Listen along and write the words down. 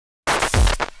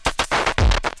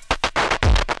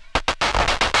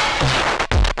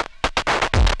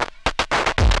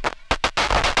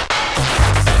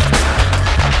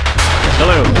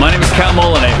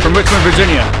from Richmond,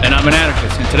 Virginia, and I'm an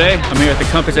anarchist. And today, I'm here at the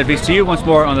Compass at VCU once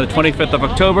more on the 25th of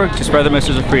October to spread the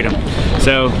message of freedom.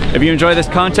 So, if you enjoy this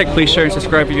content, please share and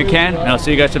subscribe if you can, and I'll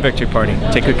see you guys at Victory Party.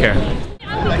 Take good care. So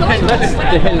that's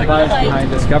the hidden bias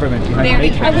behind this government, behind the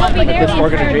matrix. Like this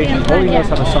organization only knows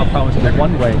how to solve problems in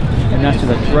one way, and that's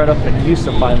through the threat of and use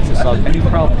of violence to solve any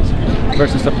problems,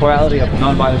 versus the plurality of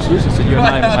non-violent solutions that you and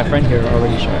I, my friend here,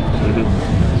 already share.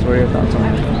 So what are your thoughts on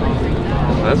that?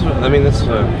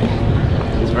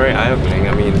 It's very eye-opening.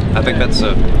 I mean, I think that's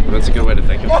a good way to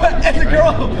think of it. Right?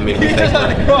 I mean,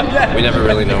 we never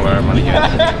really know where our money goes.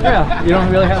 Yeah, you don't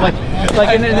really have like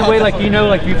in a way, like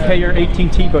you pay your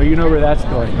AT&T bill, you know where that's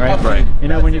going, right? Right. You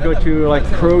know, when you go to like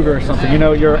Kroger or something, you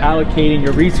know you're allocating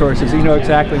your resources, you know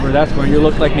exactly where that's going. You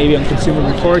look like maybe on Consumer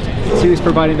Reports, see who's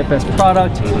providing the best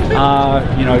product.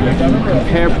 You know, you can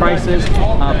compare prices,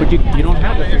 but you don't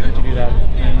have the freedom to do that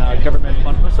in government.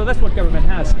 So that's what government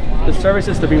has. The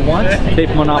services that we want,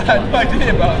 they've monopolized.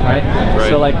 Right?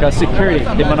 So like security,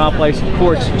 they monopolize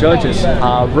courts, judges,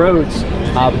 roads,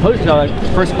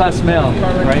 first-class mail.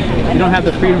 Right? You don't have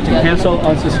the freedom to cancel,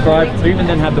 unsubscribe, or even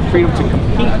then have the freedom to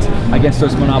compete against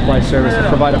those monopolized services,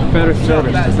 provide a better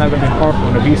service that's not going to be harmful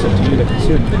and abusive to you, the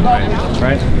consumer.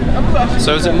 Right?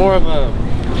 So is it more of a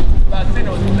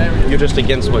you're just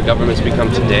against what governments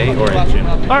become today, or in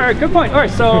general? All right, good point. All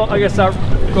right, so I guess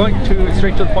going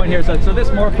straight to the point here, so this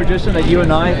moral position that you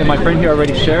and I and my friend here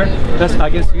already share, that's, I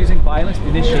guess, using violence, the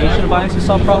initiation of violence to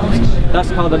solve problems,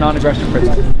 that's called the non-aggression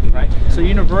principle, right? So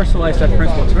you universalize that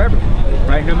principle to everyone,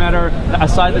 right? No matter,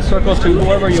 aside the circle, to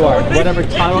whoever you are, whatever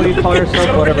title you call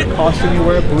yourself, whatever costume you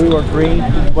wear, blue or green,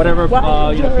 whatever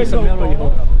piece of mail you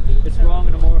hold up, it's wrong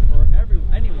and immoral for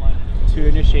anyone to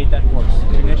initiate that force,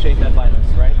 to initiate that violence,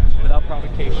 right? Without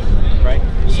provocation, right?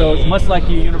 So much like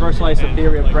you universalize the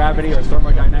theory of gravity or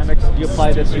thermodynamics, you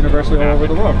apply this universally all over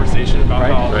the world,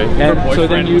 right? And so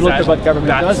then you look at what government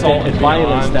does, it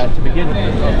violates that to begin with.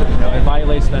 It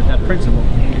violates that principle.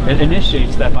 It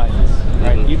initiates that violence,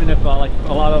 right? Even if like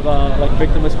a lot of like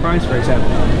victimless crimes, for example,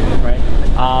 right?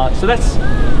 So that's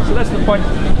the point.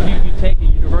 You take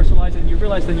it, universalize it, and you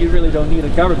realize that you really don't need a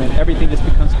government. Everything just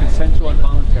becomes consensual and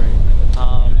voluntary.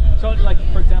 So, like,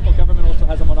 for example, government also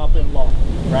has a monopoly in law,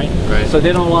 right? So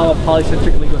they don't allow a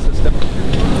polycentric legal system.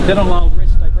 They don't allow rich,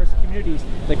 diverse communities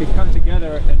that could come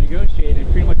together and negotiate, and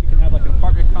pretty much you can have like an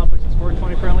apartment complex that's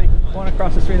 420 friendly, one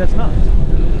across the street that's not.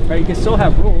 Right? You can still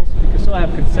have rules, you can still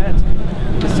have consent,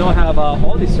 you can still have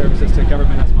all these services that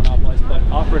government has monopolized, but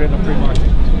offered in a free market.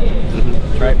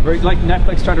 Right? Like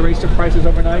Netflix trying to raise their prices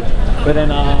overnight, but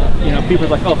then people are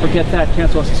like, oh, forget that,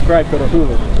 cancel, subscribe, go to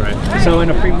Hulu. Right. So in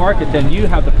a free market, then you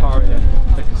have the power. Then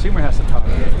the consumer has the power.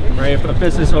 Right? If a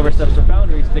business oversteps their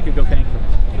boundaries, they could go bankrupt.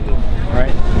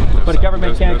 Right? But a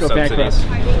government can't go bankrupt.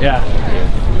 Yeah.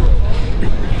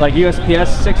 Like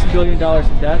USPS, $60 billion in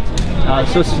debt.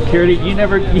 Social Security, you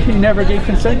never gave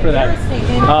consent for that.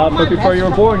 But before you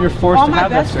were born, you're forced to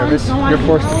have that service. You're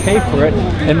forced to pay for it.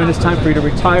 And when it's time for you to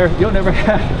retire, you'll never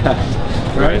have that.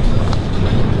 Right?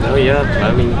 Oh yeah,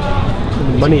 I mean,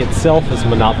 the money itself is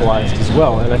monopolized as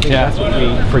well, and I think that's what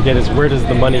we forget is, where does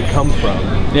the money come from?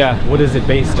 Yeah. What is it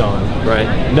based on? Right.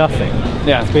 Nothing.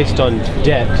 Yeah. It's based on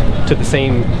debt to the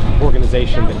same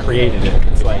organization that created it.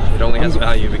 It's like, it only has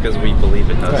value because we believe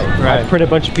it does. Right. I print a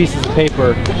bunch of pieces of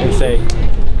paper and say,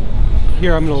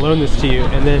 here, I'm going to loan this to you,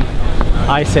 and then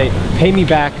I say, pay me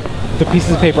back the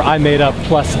pieces of paper I made up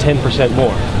plus 10%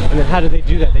 more. And then how do they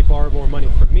do that? They borrow more money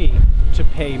from me to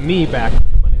pay me back the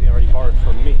money they already borrowed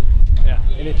from me.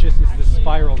 And it just is this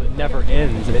spiral that never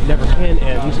ends, and it never can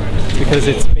end because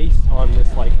it's based on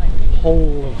this like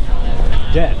hole of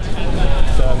debt.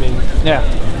 So I mean,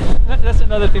 that's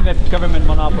another thing that government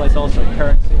monopolizes also,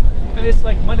 currency. And it's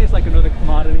like money is like another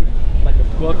commodity, like a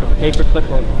book, a paperclip,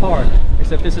 or a car.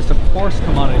 Except this is a forced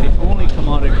commodity, the only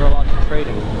commodity we're allowed to trade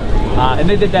in. And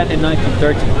they did that in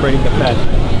 1913, creating the Fed.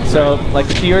 So like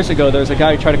a few years ago, there was a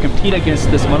guy who tried to compete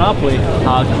against this monopoly,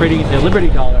 creating the Liberty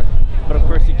dollar. But of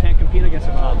course, you can't compete against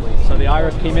a monopoly. So the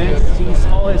IRS came in, seized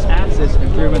all his assets,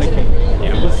 and threw him in a cage.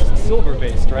 Yeah, it was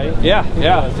silver-based, right? Yeah.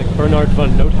 It's like Bernard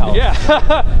von Noothouse. Yeah,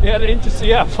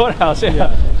 Foothouse.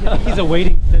 Yeah. He's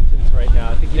awaiting sentence right now.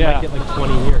 I think he might get like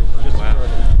 20 years just for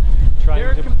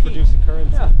trying to produce a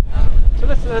currency. Yeah. So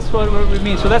that's what we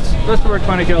mean. So that's where we're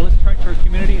trying to go. Let's turn to our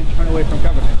community and turn away from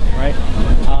government, right?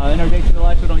 In our day-to-day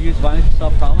life, we don't use violence to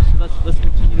solve problems. So let's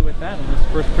continue with that on this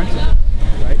first principle,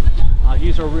 right?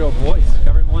 Use our real voice.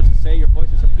 Government wants to say your voice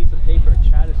is a piece of paper, a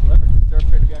chat is delivered. They're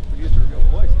afraid to actually use our real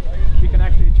voice. We can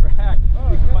actually interact.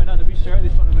 We can find out that we share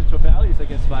these fundamental values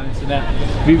against violence, and that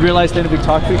we realize that if we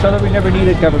talk to each other, we never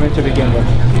needed government to begin with.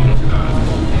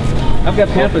 I've got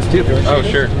pamphlets too. Oh,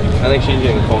 sure. I think she's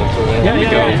getting cold. So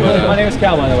Yeah. My name is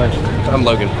Cal, by the way. I'm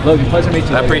Logan. Logan, pleasure to meet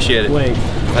you. I appreciate it. Blake.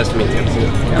 Nice to meet you.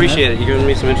 Appreciate it. You're giving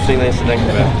me some interesting things to think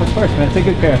about. Of course, man. Take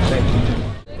good care.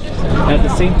 And at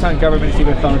the same time, government has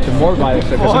even found into more violence.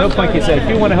 There's no point in saying, if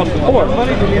you want to help the poor,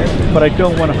 but I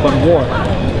don't want to fund war,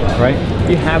 right?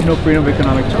 You have no freedom of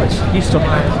economic choice. You still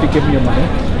have to give me your money.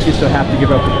 You still have to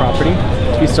give up the property.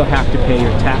 You still have to pay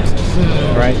your taxes,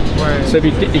 right? So if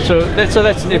you did, so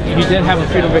that's if you didn't have a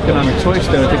freedom of economic choice,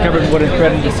 though, the government wouldn't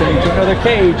threaten to send you to another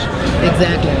cage.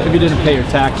 Exactly. If you didn't pay your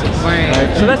taxes,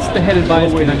 right? So that's the headed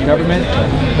bias behind government.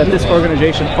 That this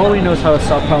organization only knows how to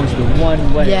solve problems the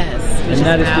one way. Yes. And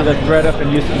that is through the threat of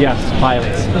and use of, yes,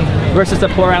 violence. Versus the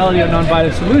plurality of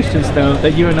nonviolent solutions, though,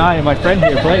 that you and I and my friend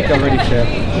here, Blake, already share.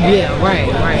 Yeah, right.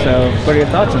 So, what are your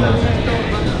thoughts on that?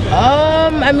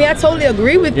 I mean, I totally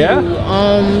agree with you.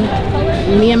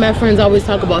 Me and my friends always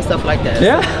talk about stuff like that.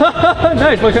 Yeah?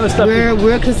 Nice. What kind of stuff?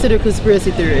 We're considered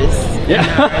conspiracy theorists. Yeah.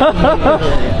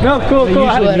 No, cool.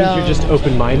 Usually means you're just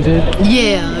open-minded.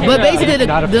 Yeah, but basically the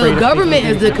government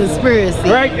is the conspiracy.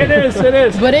 Right, it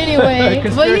is. But anyway,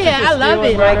 I love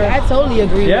it. Like, I totally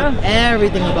agree with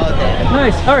everything about that.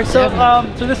 Nice. All right, so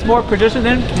so this more position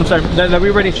then, I'm sorry, that we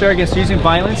already share against using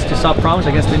violence to solve problems,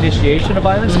 against the initiation of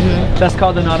violence. That's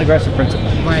called the non-aggressive principle.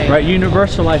 Right.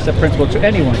 Universalize that principle to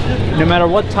anyone. No matter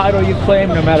what title you claim,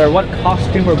 no matter what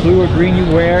costume or blue or green you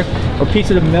wear, or piece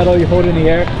of metal you hold in the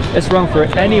air, it's wrong for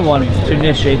anyone to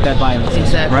initiate that violence.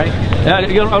 Exactly. Right? I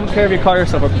don't care if you call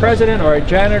yourself a president or a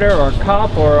janitor or a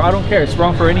cop, or I don't care. It's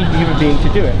wrong for any human being to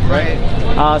do it.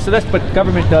 Right? So that's what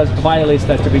government does, violates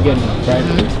that to begin with. Right?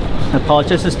 And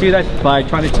politicians do that by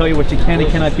trying to tell you what you can and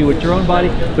cannot do with your own body,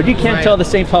 but you can't tell the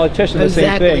same politician the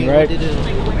same thing, right?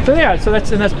 So yeah, so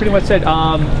that's pretty much it.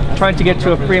 Trying to get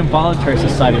to a free and voluntary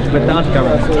society without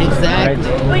government.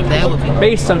 Exactly. Right? That would be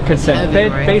based on consent,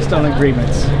 based on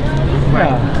agreements.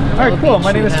 Yeah. All right, cool.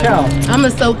 My name is Cal. I'm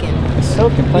Ahsoken.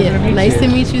 Ahsoken, pleasure to meet you. Nice to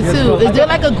meet you too. Is there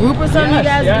like a group or something you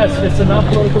guys do? Yes, it's a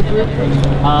non-political group. We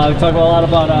talk a lot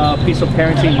about peaceful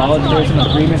parenting, voluntarism,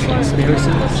 agreements, conspiracies.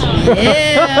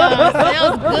 Yeah,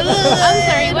 sounds good. I'm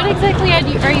sorry, what exactly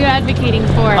are you advocating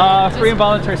for? Free and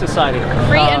voluntary society.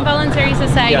 Free and voluntary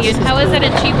society, yes. And how is that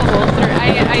achievable?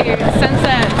 I sense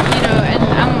that, and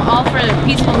I'm all for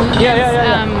peaceful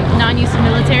movements, non-use of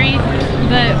military,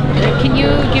 but can you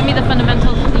give me the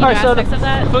fundamental aspects of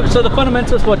that? So the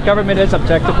fundamentals of what government is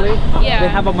objectively, they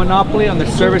have a monopoly on the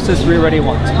services we already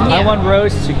want. I want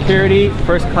roads, security,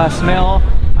 first-class mail,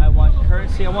 I want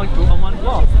currency, I want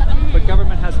wealth. But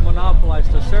government has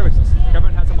monopolized those services.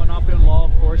 Government has a monopoly on law,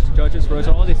 courts, judges, roads,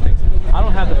 and all these things. I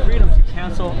don't have the freedom to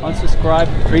cancel, unsubscribe,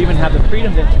 or even have the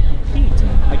freedom then to compete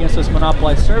against those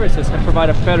monopolized services and provide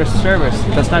a better service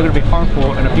that's not going to be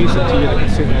harmful and abusive to you, the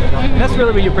consumer. And that's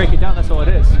really where you break it down. That's all it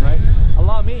is, right?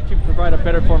 Allow me to provide a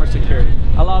better form of security.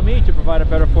 Allow me to provide a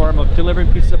better form of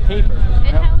delivering pieces of paper.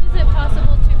 And how is it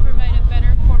possible to provide a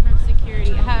better form of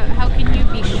security? How can you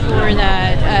be sure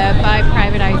that by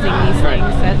privatizing these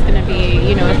things, that's going to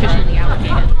be, efficiently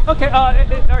allocated? Okay. All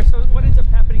right. So what ends up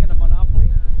happening in a monopoly?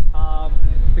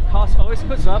 The cost always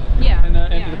goes up, and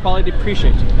the quality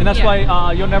depreciates, and that's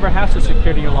why you'll never have social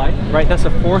security in your life, right? That's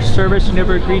a forced service you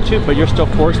never agreed to, but you're still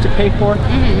forced to pay for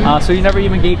it. So you never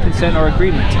even gave consent or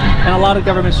agreement. And a lot of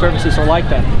government services are like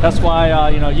that. That's why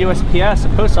USPS,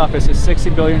 the post office, is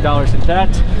 $60 billion in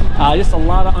debt. Just a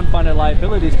lot of unfunded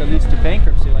liabilities that leads to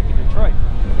bankruptcy, like in Detroit.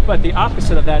 But the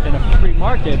opposite of that in a free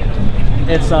market,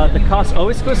 it's the cost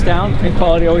always goes down and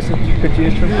quality always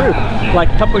continues to improve. Like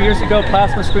a couple of years ago,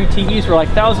 plasma screen TVs were like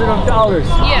thousands of dollars.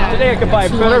 Today I could buy a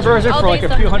better version for like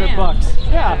a few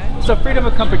 $100. So freedom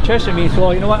of competition means,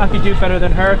 well, you know what, I could do better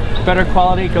than her, better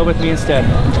quality, go with me instead,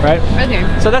 right? Okay.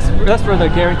 So that's where the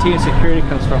guarantee and security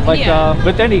comes from. Like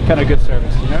with any kind of good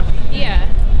service,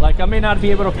 Like I may not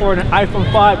be able to afford an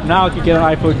iPhone 5, now I could get an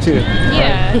iPhone 2.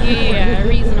 Yeah,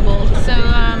 reasonable.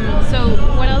 So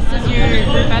what else does your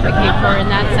group advocate for in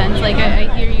that sense? Like I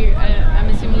hear you, I'm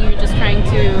assuming you're just trying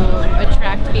to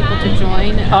attract people to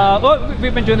join. Well,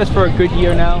 we've been doing this for a good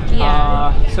year now.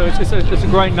 So it's a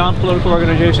growing non-political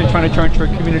organization trying to turn to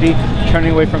our community,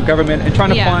 turning away from government, and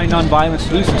trying to find non-violent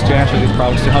solutions to answer these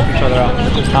problems, to help each other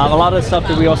out. A lot of the stuff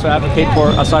that we also advocate for,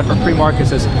 aside from free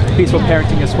markets, is peaceful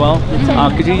parenting as well.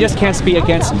 Because you just can't speak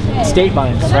against state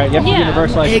violence, right? You have to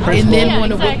universalize the principle. And then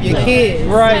want to whip your kids.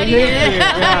 Right.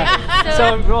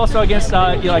 So we're also against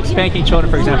like spanking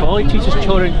children, for example. Only teaches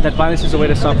children that violence is a way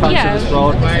to solve problems in this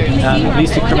world.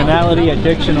 Leads to criminality,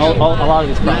 addiction, a lot of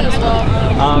these problems.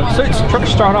 So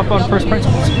it's start off on first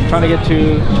principles, trying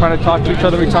to talk to each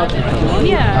other.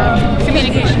 Yeah,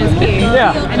 communication is key.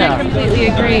 Yeah, and I completely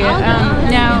agree.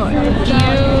 Now,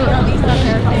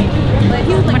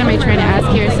 what am I trying to ask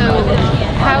here? So,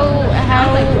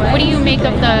 what do you make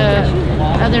of the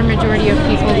other majority of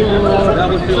people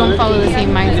who don't follow the same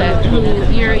mindset?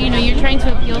 You're trying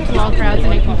to appeal to all crowds,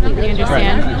 and I completely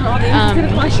understand.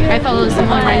 I follow a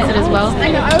similar mindset as well.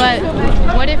 But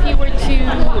what if you were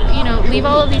to, leave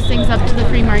all of these things up to the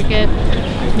free market,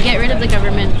 get rid of the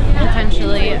government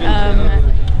potentially?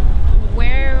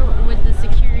 Where would the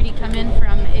security come in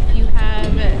from if you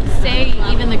have, say,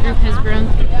 even the group has grown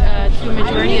to a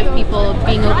majority of people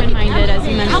being open-minded, as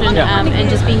you mentioned, and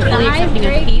just being fully accepting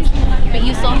of peace, but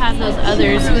you still have those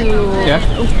others who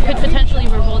could potentially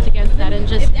revolt against that and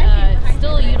just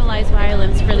still utilize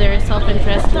violence for their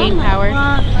self-interest to gain power.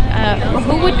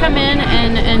 Who would come in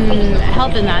and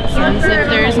help in that sense if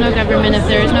there is no government, if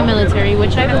there is no military,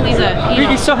 which I believe that, you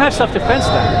can still have self-defense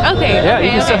then. Okay. Yeah, you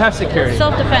can still have security.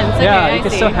 Self-defense. Okay, yeah, you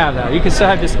can still have that. You can still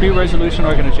have dispute resolution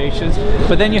organizations,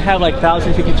 but then you have like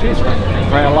thousands you can choose from,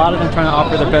 right? A lot of them trying to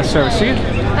offer the best service. So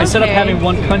instead of having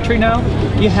one country now,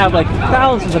 you have like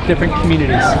thousands of different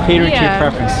communities catering to your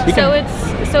preference.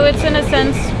 So it's in a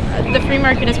sense, the free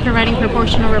market is providing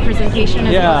proportional representation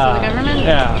as opposed to the government?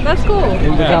 Yeah. That's cool.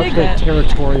 And without the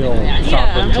territorial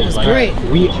sovereignty. That was great.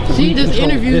 She just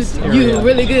interviewed you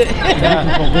really good.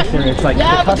 It's like the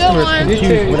customers can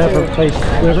choose whatever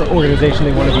organization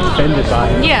they want to be defended by.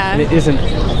 Yeah. And it isn't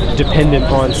dependent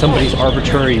on somebody's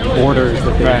arbitrary orders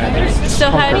that they have. So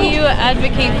how do you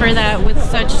advocate for that with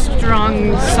such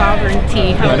strong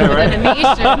sovereignty within a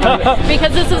nation?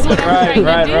 Because this is what I'm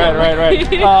trying to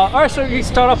do. Right. All right, so you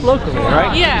start off locally,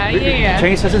 right? Yeah.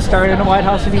 Change doesn't start in the White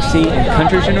House in D.C. in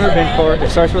countries you've never been for. It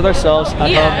starts with ourselves at home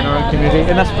in our own community,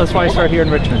 and that's why I started here in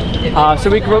Richmond. So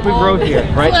we grew here,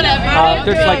 right?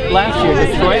 There's like last year,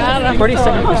 Detroit,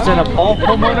 47% of all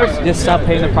homeowners just stopped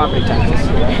paying their property taxes.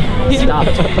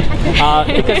 Stopped.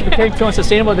 Because it became too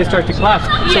unsustainable, they start to collapse.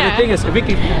 So the thing is, if we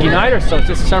can unite ourselves,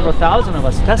 just several thousand of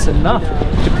us, that's enough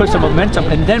to put some momentum,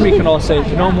 and then we can all say,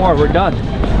 no more, we're done.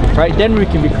 Right? Then we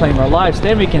can reclaim our lives.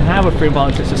 Then we can have a free and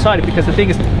voluntary society. Because the thing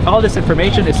is, all this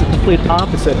information is the complete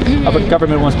opposite of what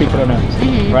government wants people to know.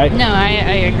 Right? No, I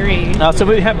agree. So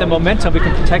we have the momentum. We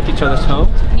can protect each other's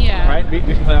homes. Yeah. Right?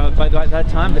 By that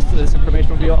time, this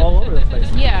information will be all over the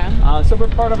place. Yeah. So we're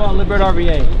part of Liberate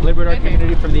RVA, Liberate our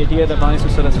community from the idea that violence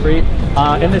will set us free.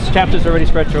 And this chapter is already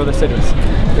spread to other cities.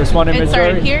 There's one in Missouri. It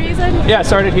started here, you said? Yeah, it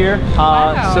started here.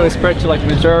 Wow. So it spread to like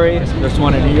Missouri. There's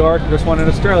one in New York. There's one in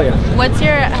Australia.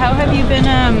 How have you been,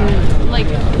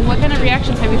 what kind of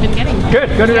reactions have you been getting? Good.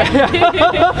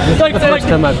 This is the first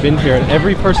time I've been here, and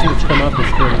every person that's come up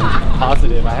has been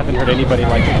positive. I haven't heard anybody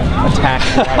attack.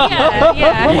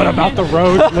 Yeah. What about the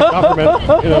roads and the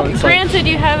government? Granted,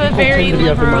 you have a very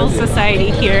liberal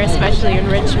society here, especially in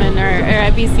Richmond or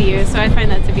at BCU, so I find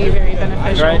that to be very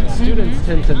beneficial. Right. Students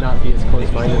tend to not be as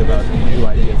close-minded about new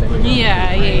ideas anymore.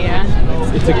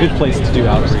 Yeah. It's a good place to do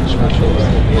outreach, for sure.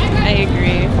 I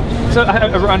agree. So I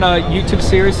run a YouTube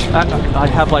series. I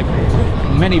have like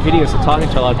many videos of talking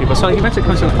to a lot of people. So eventually it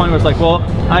comes to the point where it's like, well,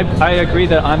 I agree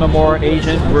that I'm a moral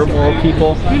agent, we're moral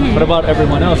people. What about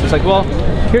everyone else? It's like, well,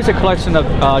 here's a collection of,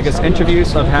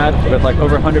 interviews I've had with like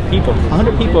over 100 people.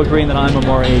 100 people agreeing that I'm a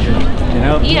moral agent.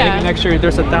 Yeah. Maybe next year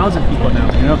there's 1,000 people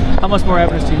now. How much more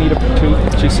evidence do you need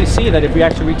to see that if we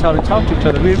actually reach out and talk to each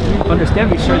other, we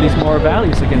understand we share these moral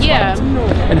values against violence.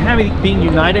 And being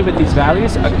united with these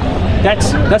values,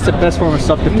 that's the best form of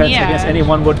self-defense against any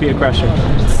one would-be aggressor.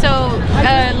 So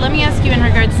let me ask you in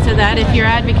regards to that, if you're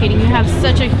advocating, you have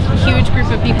such a huge group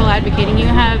of people advocating, you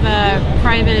have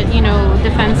private,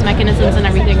 defense mechanisms and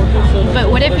everything, but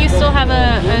what if you still have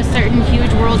a certain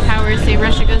huge world power, say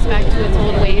Russia goes back to its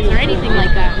old ways or anything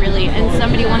like that really, and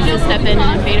somebody wants to step in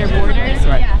and invade our borders?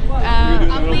 Right.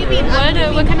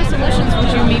 What kind of solutions would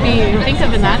you maybe think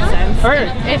of in that sense?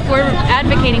 If we're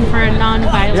advocating for a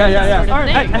non-violent sort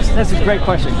of thing? That's a great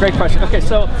question. Okay,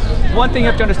 so one thing you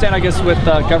have to understand, I guess, with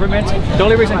governments, the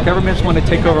only reason governments want to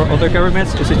take over other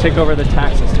governments is to take over the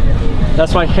tax system.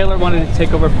 That's why Hitler wanted to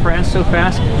take over France so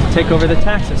fast, to take over the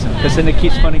tax system, because then it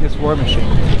keeps funding this war machine.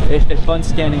 It funds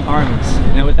standing armies.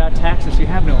 And without taxes, you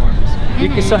have no armies. You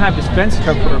can still have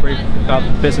dispensatory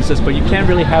businesses, but you can't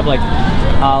really have like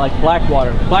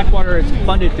Blackwater. Blackwater is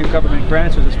funded through government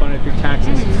grants, or is funded through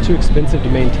taxes. It's too expensive to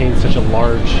maintain such a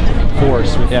large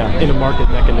force in a market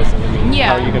mechanism. I mean,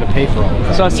 how are you going to pay for all of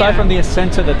that? So aside from the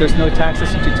incentive that there's no tax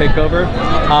system to take over,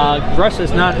 Russia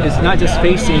is not just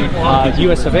facing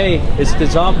US of A, it's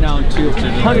dissolved now into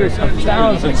hundreds of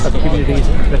thousands of communities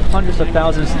with hundreds of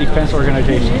thousands of defense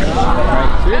organizations.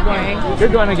 Right? So you're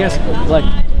going against like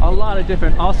a lot of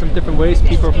different ways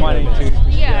people are wanting to.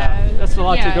 That's a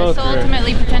lot to go through. So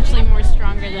ultimately, potentially more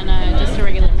stronger than just a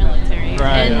regular military.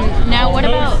 Right. And now, what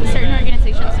about certain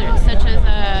organizations such as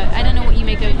I don't know what you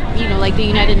make of, like the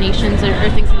United Nations or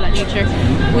things of that nature?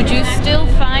 Would you still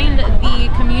find the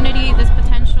community, this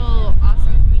potential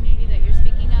awesome community that you're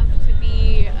speaking of, to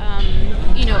be,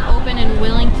 open and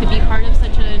willing to be part of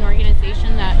such an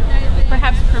organization that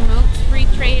perhaps promotes free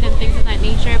trade and things of that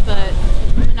nature, but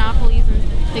monopolies and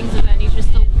things of that nature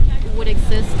still would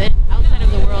exist outside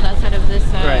of the world, outside of this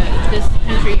this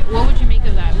country? What would you make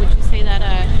of that? Would you say that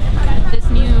this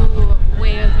new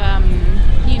way of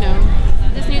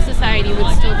this new society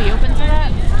would still be open to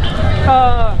that?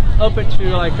 Open to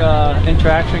like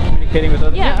interaction, communicating with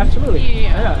others. Yeah, absolutely.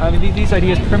 Yeah. I mean, these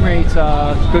ideas permeate,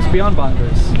 goes beyond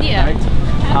boundaries. Yeah. Right?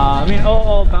 I mean,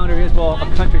 all boundaries. Well,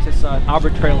 a country's just an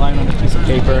arbitrary line on a piece of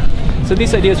paper. So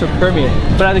these ideas will permeate.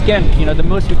 But again, the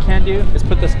most we can do is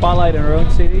put the spotlight in our own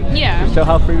city. Yeah. To show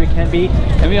how free we can be,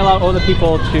 and we allow other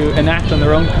people to enact on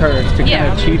their own courage to kind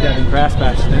of achieve that and grasp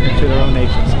that into their own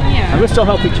nations. Yeah. And we'll still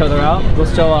help each other out. We'll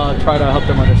still try to help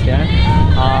them understand.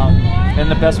 And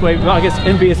the best way, well, I guess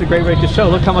envy is a great way to show,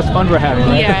 look how much fun we're having,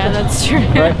 right? Yeah, that's true.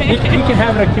 Right? You can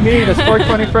have in a community that's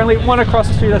 420 friendly, one across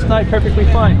the street that's not perfectly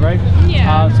fine, right?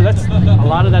 Yeah. So that's a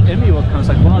lot of that envy will come. It's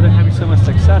like, wow, they're having so much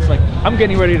success. Like, I'm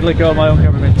getting ready to let go of my own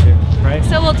government too, right?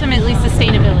 So ultimately,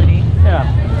 sustainability. Yeah.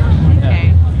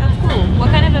 Okay. That's cool. What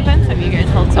kind of events have you guys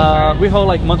held so far? We hold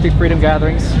like monthly freedom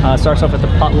gatherings. Starts off at the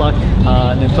potluck,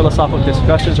 and then philosophical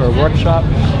discussions or a workshop.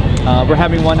 We're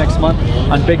having one next month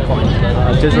on Bitcoin,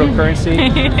 digital currency.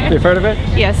 You've heard of it?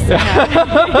 Yes.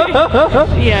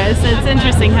 Yes, it's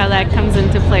interesting how that comes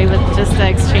into play with just the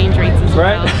exchange rates as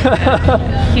well.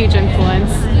 Huge influence.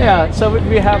 Yeah, so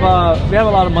we have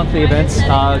a lot of monthly events.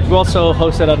 We also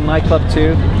host it at a nightclub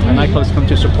too. Our nightclubs come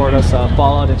to support us,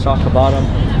 Fallout and Chocolate Bottom.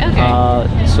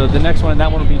 Okay. So the next one, and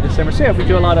that one will be December. So yeah, we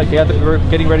do a lot of we're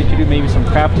getting ready to do maybe some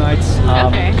craft nights.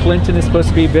 Clinton is supposed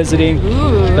to be visiting.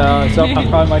 So I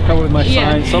probably might come with my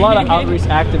sign. So a lot of outreach,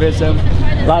 activism.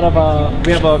 A lot of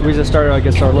we have a reason to start, I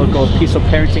guess, our local peaceful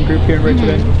parenting group here in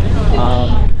Richmond.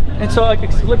 And so like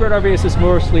Liberate RVA is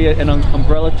mostly an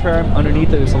umbrella term. Underneath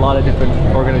it, there's a lot of different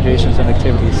organizations and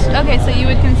activities. Okay, so you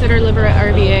would consider Liberate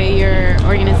RVA your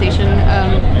organization.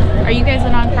 Are you guys a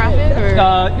nonprofit? Or?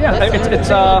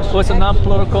 It's a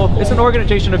non-political, it's an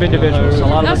organization of individuals. A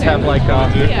lot of us have like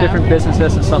different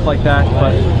businesses and stuff like that,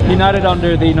 but united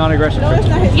under the non-aggression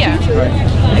principle. Yeah. Right.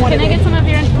 Can I get some of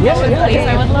your information, please?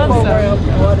 I would love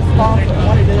some.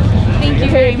 Thank you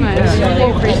very much.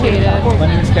 Really appreciate it. My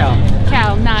name is Cal.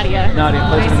 Cal, Nadia. Nadia,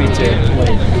 pleasure to meet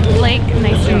you. Blake,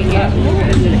 nice to meet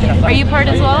you. Are you part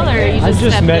as well, or are you just? I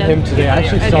just met him today. I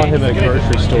actually saw him at a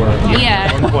grocery store.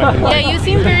 Yeah. Yeah, you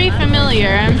seem very familiar.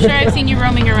 I'm sure I've seen you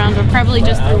roaming around, but probably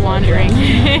just through wandering.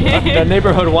 The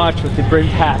neighborhood watch with the brimmed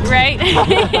hat. Right?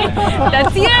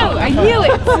 That's you. I knew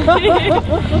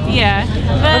it. Yeah.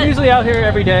 But I'm usually out here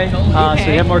every day,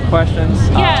 so you have more questions.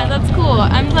 Yeah, that's cool.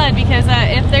 I'm glad because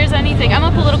if there's anything, I'm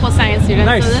a political science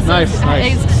student, so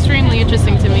this is extremely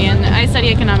interesting to me, and I study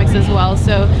economics as well.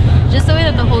 So just the way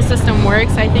that the whole system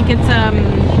works, I think it's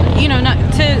not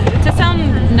to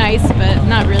sound nice, but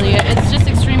not really. It's just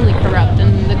extremely corrupt,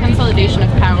 and the consolidation of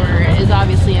power is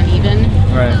obviously uneven.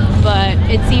 Right. But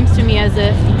it seems to me as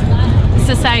if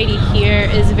society here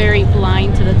is very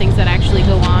blind to the things that actually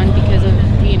go on because of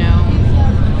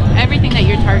everything that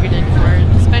you're targeted for,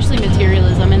 especially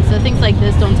materialism, and so things like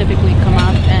this don't typically come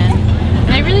up,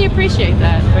 and I really appreciate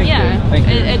that. Thank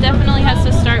you. It definitely has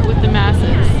to start with the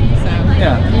masses. So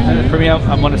and for me,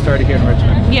 I want to start it here in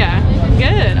Richmond. Yeah,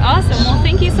 good, awesome. Well,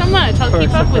 thank you so much. I'll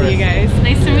keep up with you guys.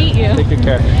 Nice to meet you. Take good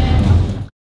care.